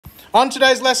On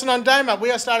today's lesson on DayMath,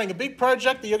 we are starting a big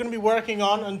project that you're going to be working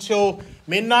on until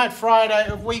midnight Friday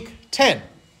of week 10.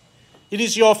 It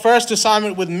is your first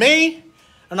assignment with me,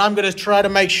 and I'm going to try to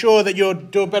make sure that you'll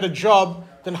do a better job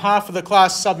than half of the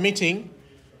class submitting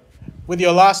with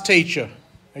your last teacher.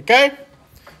 Okay?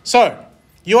 So,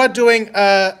 you are doing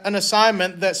an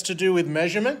assignment that's to do with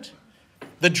measurement.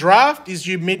 The draft is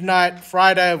due midnight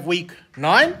Friday of week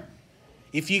 9.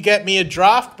 If you get me a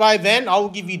draft by then, I'll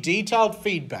give you detailed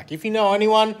feedback. If you know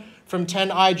anyone from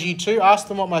 10IG2, ask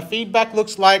them what my feedback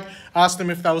looks like. Ask them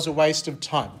if that was a waste of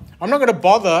time. I'm not going to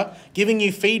bother giving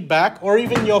you feedback or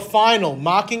even your final,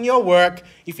 marking your work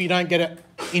if you don't get it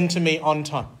into me on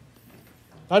time.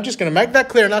 I'm just going to make that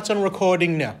clear, and that's on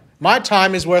recording now. My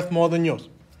time is worth more than yours.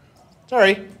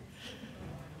 Sorry.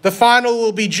 The final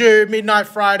will be due midnight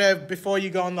Friday before you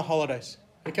go on the holidays.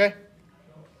 Okay?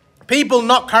 People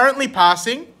not currently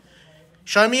passing,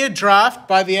 show me a draft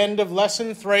by the end of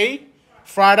lesson 3,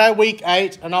 Friday week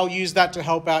 8, and I'll use that to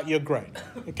help out your grade.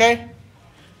 Okay?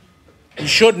 You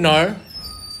should know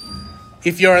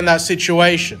if you're in that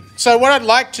situation. So what I'd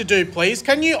like to do, please,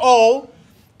 can you all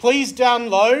please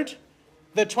download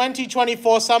the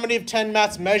 2024 Summative 10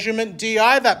 Maths Measurement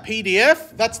DI, that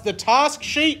PDF. That's the task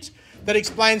sheet that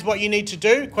explains what you need to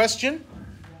do. Question?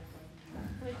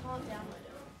 We can't download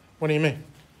it. What do you mean?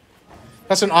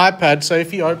 That's an iPad, so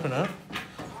if you open it,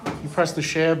 you press the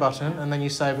share button and then you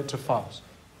save it to files.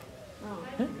 Oh,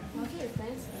 that's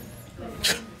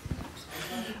fancy.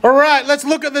 All right, let's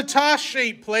look at the task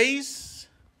sheet, please.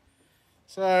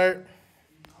 So,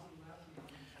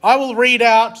 I will read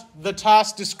out the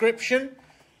task description.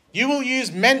 You will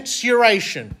use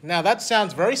mensuration. Now, that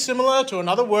sounds very similar to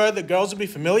another word that girls will be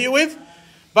familiar with,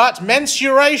 but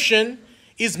mensuration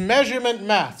is measurement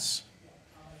maths.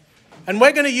 And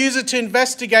we're going to use it to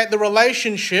investigate the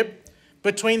relationship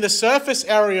between the surface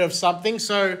area of something,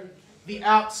 so the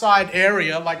outside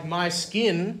area, like my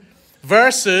skin,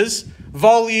 versus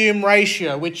volume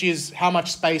ratio, which is how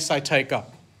much space I take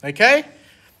up, okay?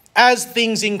 As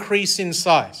things increase in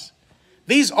size.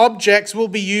 These objects will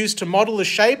be used to model the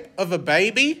shape of a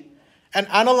baby, and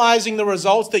analysing the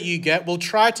results that you get will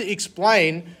try to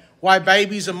explain why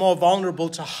babies are more vulnerable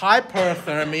to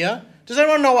hyperthermia. Does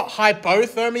anyone know what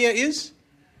hypothermia is?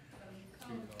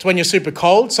 It's when you're super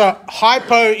cold. So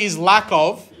hypo is lack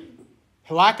of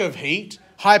heat.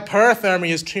 Hyperthermia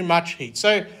is too much heat.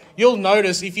 So you'll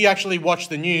notice if you actually watch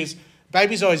the news,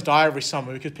 babies always die every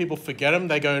summer because people forget them.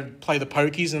 They go and play the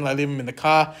pokies and they leave them in the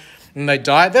car and they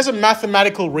die. There's a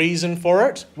mathematical reason for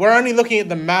it. We're only looking at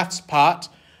the maths part,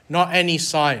 not any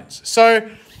science. So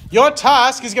your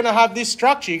task is going to have this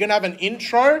structure. You're going to have an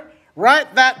intro.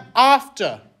 Write that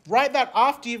after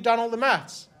you've done all the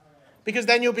maths, because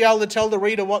then you'll be able to tell the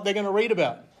reader what they're going to read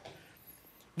about.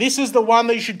 This is the one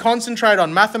that you should concentrate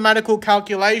on, mathematical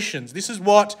calculations. This is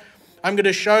what I'm going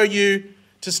to show you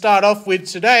to start off with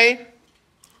today.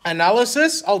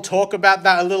 Analysis, I'll talk about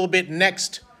that a little bit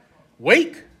next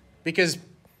week, because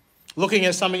looking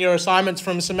at some of your assignments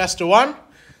from semester 1,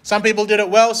 some people did it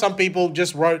well, some people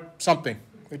just wrote something,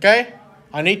 okay?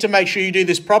 I need to make sure you do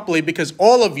this properly because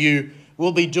all of you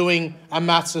will be doing a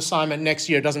maths assignment next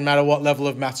year. It doesn't matter what level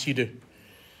of maths you do.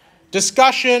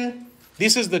 Discussion.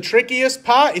 This is the trickiest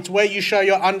part. It's where you show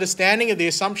your understanding of the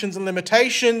assumptions and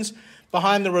limitations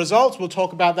behind the results. We'll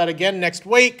talk about that again next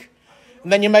week.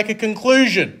 And then you make a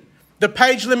conclusion. The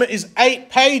page limit is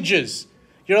 8 pages.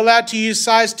 You're allowed to use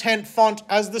size 10 font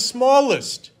as the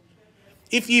smallest.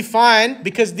 If you find,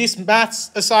 because this maths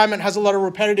assignment has a lot of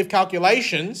repetitive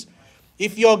calculations,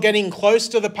 if you're getting close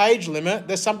to the page limit,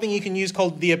 there's something you can use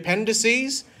called the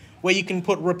appendices, where you can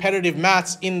put repetitive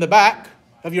maths in the back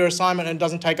of your assignment and it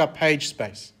doesn't take up page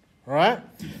space. All right?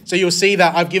 So you'll see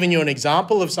that I've given you an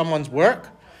example of someone's work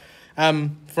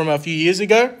from a few years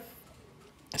ago.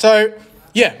 So,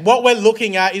 yeah, what we're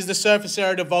looking at is the surface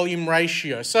area to volume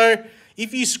ratio. So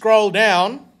if you scroll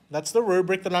down, that's the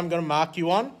rubric that I'm going to mark you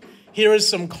on. Here is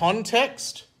some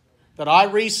context that I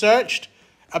researched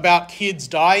about kids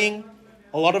dying,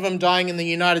 a lot of them dying in the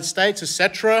United States,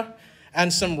 etc.,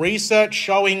 and some research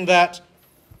showing that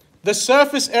the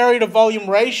surface area to volume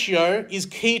ratio is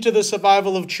key to the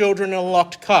survival of children in a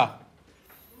locked car.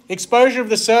 Exposure of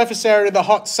the surface area to the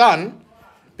hot sun,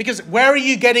 because where are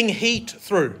you getting heat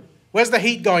through? Where's the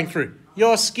heat going through?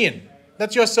 Your skin.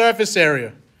 That's your surface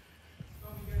area.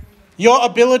 Your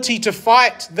ability to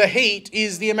fight the heat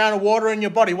is the amount of water in your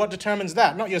body. What determines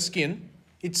that? Not your skin.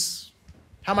 It's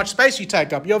how much space you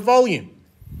take up, your volume.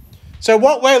 So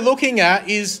what we're looking at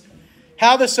is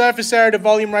how the surface area to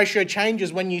volume ratio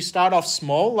changes when you start off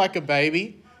small, like a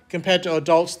baby, compared to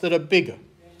adults that are bigger.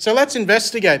 So let's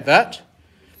investigate that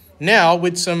now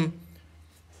with some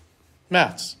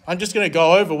maths. I'm just going to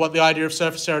go over what the idea of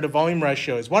surface area to volume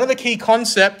ratio is. One of the key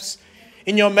concepts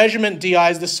in your measurement DI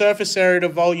is the surface area to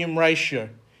volume ratio.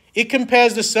 It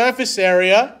compares the surface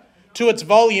area to its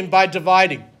volume by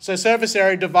dividing. So surface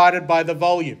area divided by the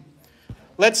volume.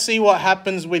 Let's see what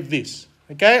happens with this.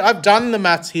 Okay, I've done the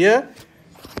maths here,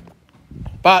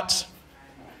 but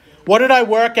what did I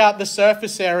work out the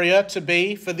surface area to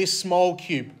be for this small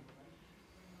cube?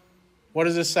 What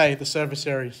does it say the surface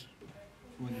area is?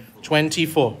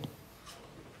 24.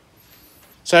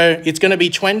 So it's going to be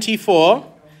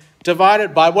 24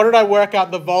 divided by, what did I work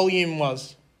out the volume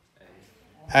was?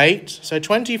 8. So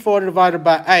 24 divided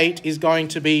by 8 is going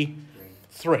to be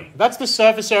 3. That's the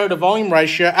surface area to volume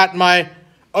ratio at my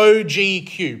OG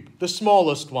cube, the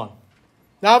smallest one.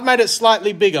 Now I've made it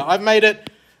slightly bigger. I've made it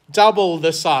double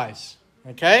the size.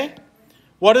 Okay?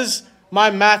 What does my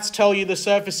maths tell you the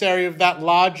surface area of that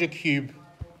larger cube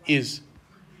is?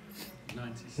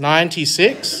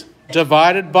 96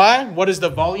 divided by, what is the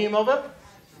volume of it?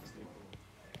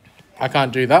 I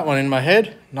can't do that one in my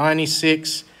head.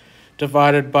 96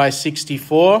 divided by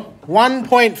 64.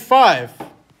 1.5.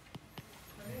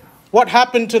 What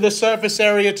happened to the surface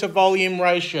area to volume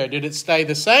ratio? Did it stay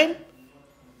the same?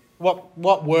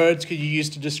 What words could you use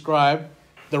to describe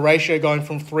the ratio going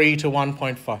from 3 to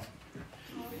 1.5?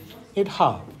 It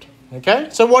halved. Okay?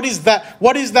 So what is that?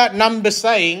 What is that number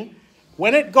saying?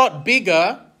 When it got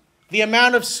bigger, the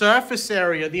amount of surface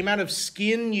area, the amount of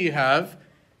skin you have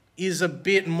is a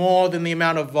bit more than the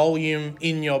amount of volume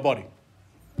in your body.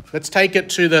 Let's take it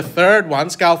to the third one,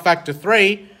 scale factor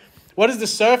 3. What is the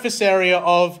surface area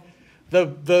of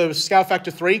the scale factor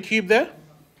 3 cube there?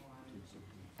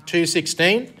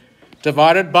 216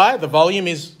 divided by, the volume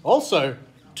is also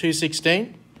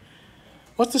 216.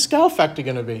 What's the scale factor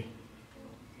going to be?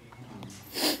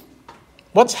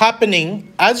 What's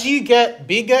happening as you get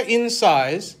bigger in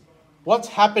size? What's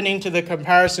happening to the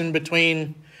comparison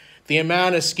between the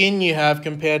amount of skin you have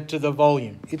compared to the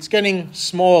volume? It's getting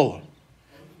smaller.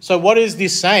 So what is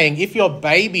this saying? If you're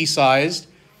baby sized,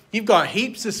 you've got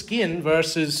heaps of skin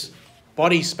versus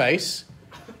body space.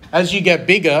 As you get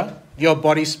bigger, your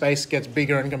body space gets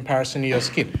bigger in comparison to your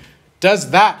skin.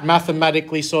 Does that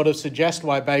mathematically sort of suggest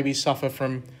why babies suffer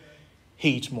from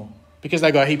heat more? Because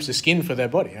they got heaps of skin for their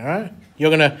body, all right?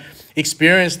 You're going to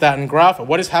experience that and graph it.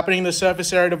 What is happening in the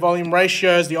surface area to volume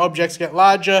ratio as the objects get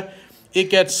larger?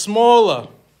 It gets smaller.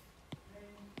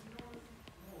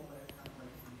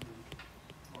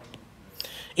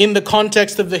 In the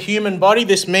context of the human body,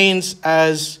 this means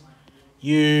as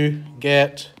you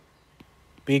get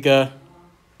bigger,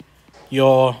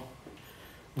 your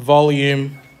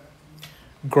volume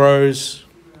grows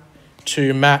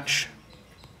to match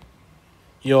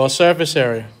your surface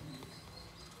area.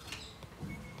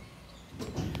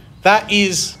 That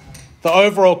is the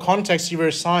overall context of your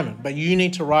assignment, but you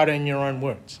need to write it in your own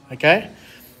words, okay?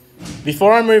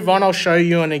 Before I move on, I'll show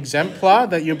you an exemplar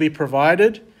that you'll be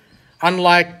provided.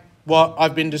 Unlike what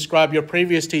I've been described your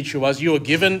previous teacher was, you were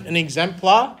given an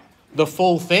exemplar, the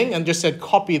full thing, and just said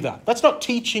copy that. That's not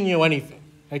teaching you anything,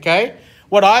 okay?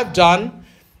 What I've done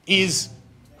is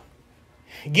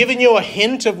given you a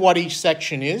hint of what each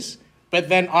section is, but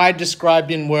then I described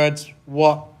in words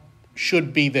what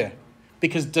should be there.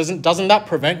 Because doesn't that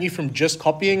prevent you from just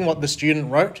copying what the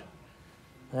student wrote?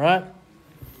 All right?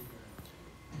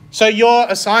 So your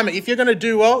assignment, if you're going to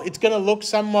do well, it's going to look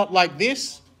somewhat like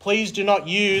this. Please do not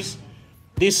use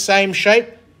this same shape,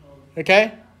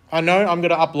 okay? I know I'm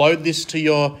going to upload this to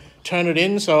your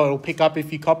Turnitin, so it'll pick up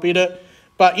if you copied it.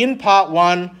 But in part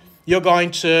 1, you're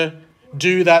going to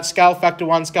do that scale factor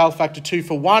 1, scale factor 2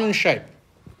 for one shape,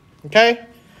 okay?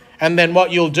 And then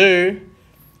what you'll do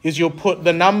is you'll put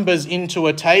the numbers into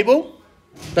a table,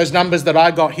 those numbers that I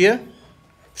got here,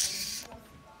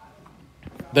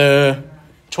 the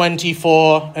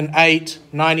 24 and 8,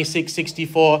 96,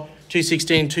 64,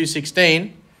 216,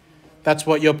 216, that's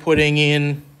what you're putting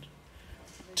in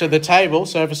to the table,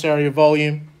 surface area,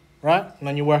 volume, right? And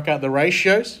then you work out the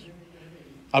ratios.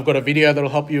 I've got a video that'll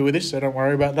help you with this, so don't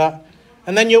worry about that.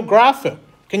 And then you'll graph it.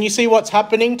 Can you see what's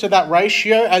happening to that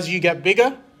ratio as you get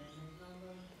bigger?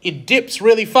 It dips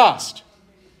really fast.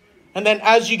 And then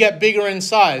as you get bigger in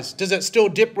size, does it still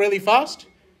dip really fast?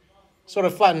 Sort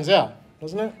of flattens out,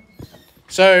 doesn't it?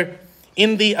 So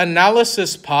in the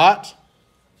analysis part,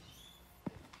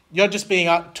 you're just being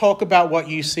talk about what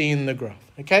you see in the graph,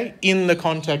 okay? In the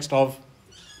context of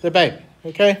the baby,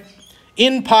 okay?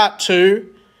 In part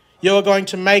 2, you're going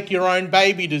to make your own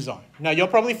baby design. Now, you're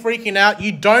probably freaking out.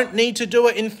 You don't need to do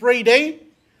it in 3D.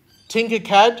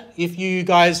 Tinkercad, if you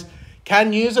guys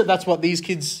can use it, that's what these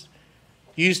kids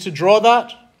use to draw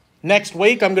that. Next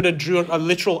week, I'm going to do a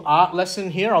literal art lesson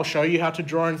here. I'll show you how to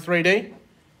draw in 3D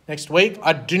next week.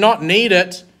 I do not need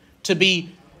it to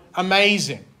be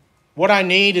amazing. What I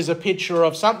need is a picture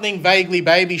of something vaguely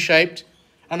baby-shaped,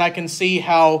 and I can see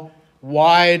how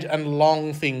wide and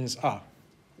long things are.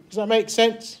 Does that make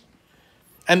sense?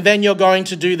 And then you're going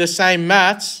to do the same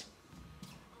maths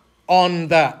on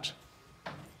that.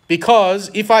 Because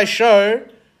if I show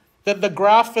that the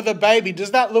graph for the baby,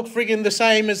 does that look friggin' the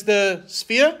same as the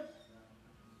sphere?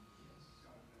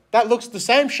 That looks the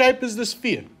same shape as the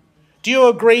sphere. Do you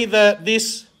agree that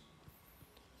this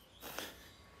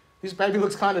baby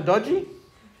looks kind of dodgy?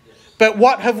 But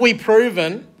what have we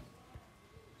proven?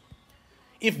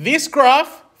 If this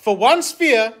graph for one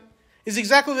sphere is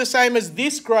exactly the same as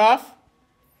this graph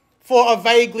for a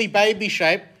vaguely baby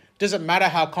shape, does it matter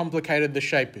how complicated the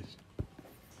shape is?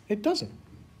 It doesn't.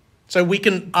 So we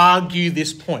can argue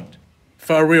this point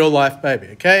for a real life baby,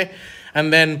 okay?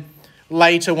 And then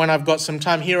later when I've got some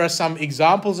time, here are some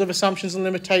examples of assumptions and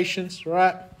limitations,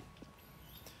 right?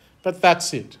 But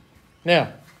that's it.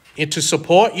 Now, to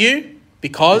support you,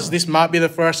 because this might be the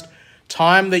first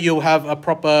time that you'll have a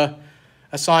proper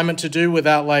assignment to do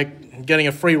without like getting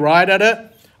a free ride at it,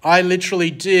 I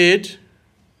literally did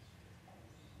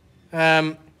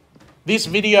this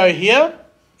video here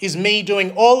is me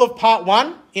doing all of part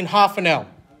 1 in half an hour.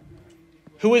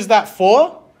 Who is that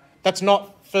for? That's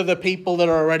not for the people that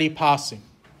are already passing.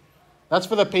 That's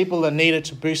for the people that need it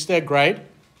to boost their grade.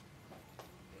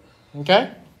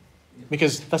 Okay?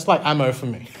 Because that's like ammo for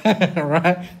me.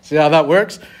 Right? See how that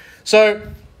works? So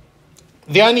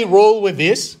the only rule with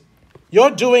this,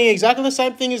 you're doing exactly the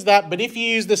same thing as that, but if you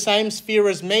use the same sphere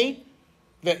as me,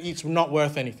 that it's not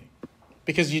worth anything.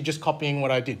 Because you're just copying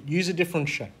what I did. Use a different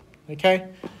shape. Okay?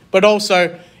 But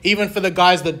also, even for the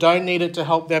guys that don't need it to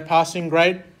help their passing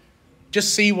grade,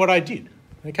 just see what I did.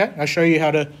 Okay? I'll show you how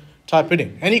to type it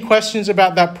in. Any questions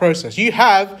about that process? You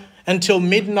have until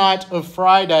midnight of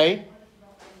Friday,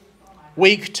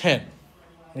 week 10.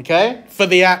 Okay? For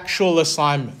the actual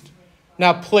assignment.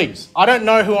 Now, please, I don't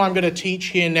know who I'm going to teach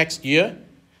here next year,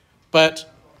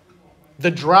 but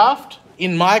the draft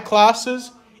in my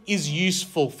classes is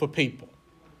useful for people.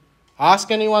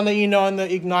 Ask anyone that you know in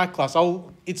the Ignite class.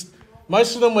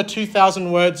 Most of them were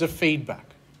 2,000 words of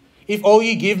feedback. If all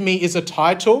you give me is a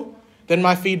title, then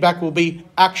my feedback will be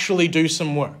actually do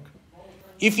some work.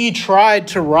 If you tried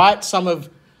to write some of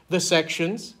the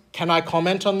sections, can I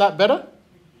comment on that better?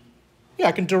 Yeah,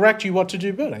 I can direct you what to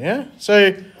do better, yeah?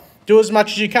 So do as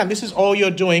much as you can. This is all you're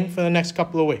doing for the next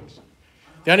couple of weeks.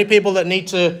 The only people that need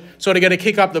to sort of get a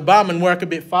kick up the bum and work a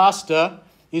bit faster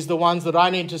is the ones that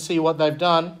I need to see what they've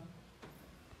done.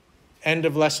 End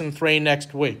of lesson 3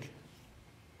 next week.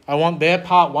 I want their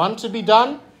part 1 to be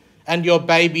done and your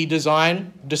baby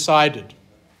design decided.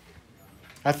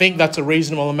 I think that's a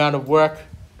reasonable amount of work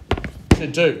to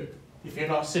do. If you're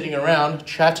not sitting around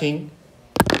chatting.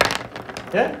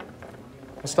 Yeah?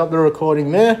 I'll stop the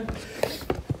recording there.